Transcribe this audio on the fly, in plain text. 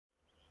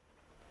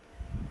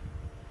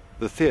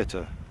the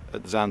theatre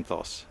at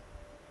Xanthos.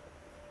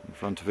 In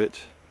front of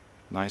it,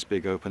 nice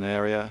big open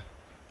area,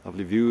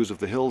 lovely views of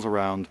the hills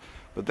around,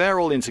 but they're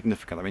all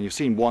insignificant. I mean, you've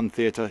seen one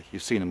theatre,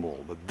 you've seen them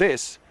all, but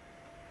this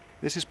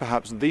is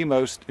perhaps the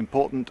most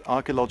important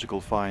archaeological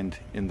find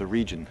in the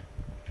region.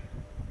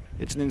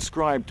 It's an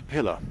inscribed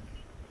pillar,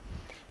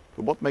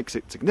 but what makes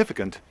it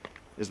significant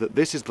is that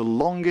this is the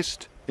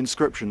longest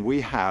inscription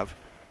we have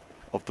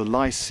of the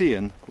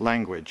Lycian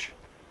language.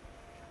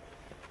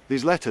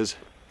 These letters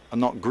are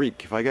not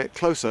Greek. If I get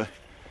closer,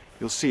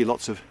 you'll see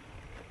lots of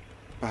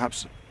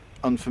perhaps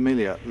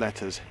unfamiliar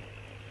letters.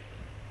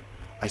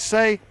 I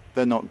say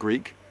they're not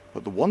Greek,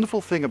 but the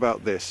wonderful thing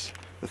about this,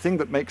 the thing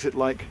that makes it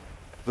like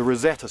the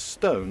Rosetta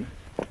Stone,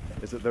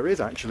 is that there is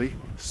actually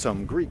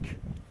some Greek.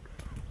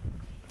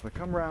 If I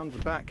come round the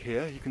back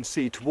here, you can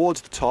see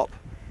towards the top,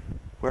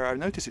 where I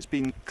notice it's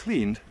been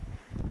cleaned,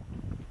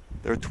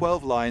 there are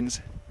 12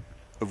 lines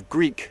of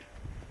Greek.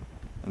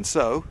 And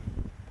so,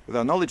 with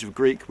our knowledge of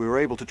Greek, we were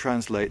able to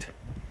translate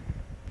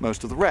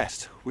most of the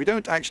rest. We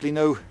don't actually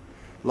know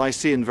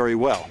Lycian very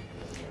well,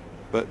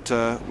 but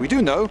we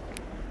do know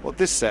what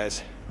this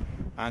says,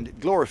 and it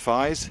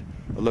glorifies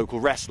a local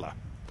wrestler.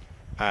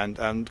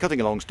 And cutting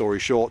a long story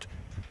short,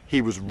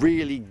 he was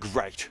really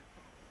great.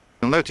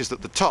 You'll notice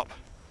that the top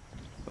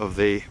of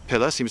the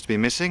pillar seems to be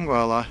missing.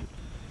 Well, I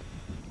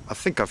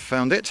think I've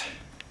found it.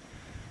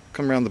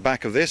 Come around the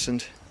back of this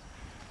and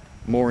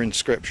more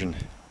inscription.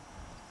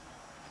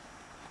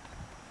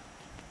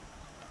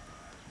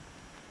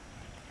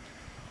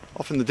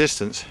 Off in the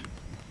distance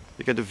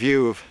you get a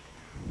view of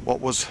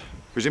what was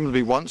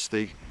presumably once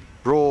the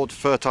broad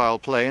fertile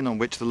plain on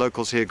which the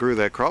locals here grew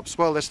their crops.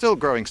 Well, they're still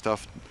growing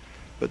stuff,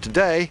 but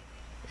today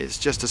it's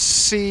just a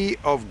sea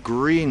of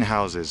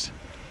greenhouses.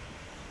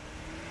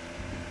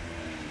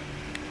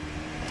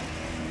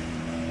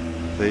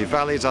 The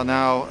valleys are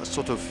now a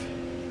sort of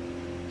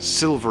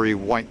silvery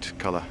white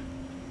colour.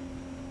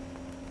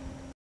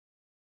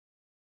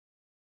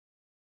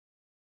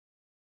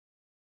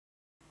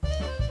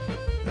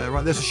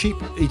 Right, there's a sheep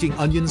eating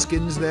onion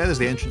skins there. There's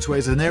the entranceway.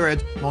 There's a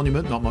Nereid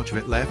monument, not much of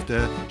it left.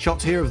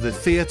 Shots here of the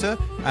theatre.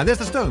 And there's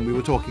the stone we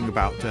were talking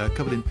about,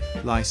 covered in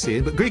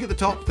Lycian. But Greek at the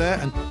top there,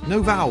 and no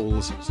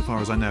vowels, so far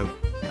as I know.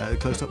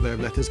 Close up there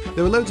of letters.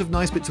 There were loads of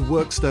nice bits of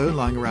work stone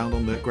lying around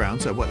on the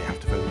ground, so, well, you have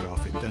to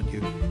photograph it, don't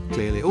you?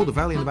 Clearly. Oh, the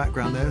valley in the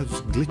background there,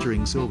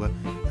 glittering silver.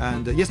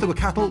 And yes, there were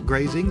cattle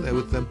grazing there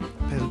with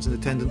peasants in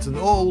attendance, and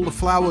all the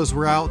flowers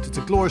were out. It's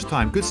a glorious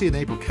time. Good to see in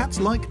April.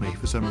 Cats like me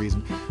for some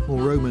reason. More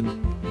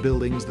Roman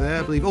buildings there,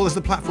 I believe. Oh, there's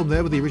the platform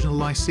there with the original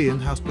Lycian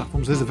house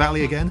platforms. There's the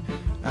valley again,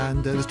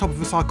 and there's the top of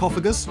a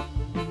sarcophagus,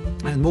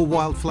 and more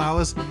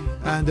wildflowers.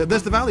 And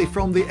there's the valley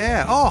from the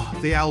air. Oh,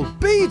 the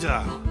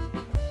albedo!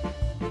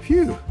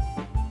 Phew!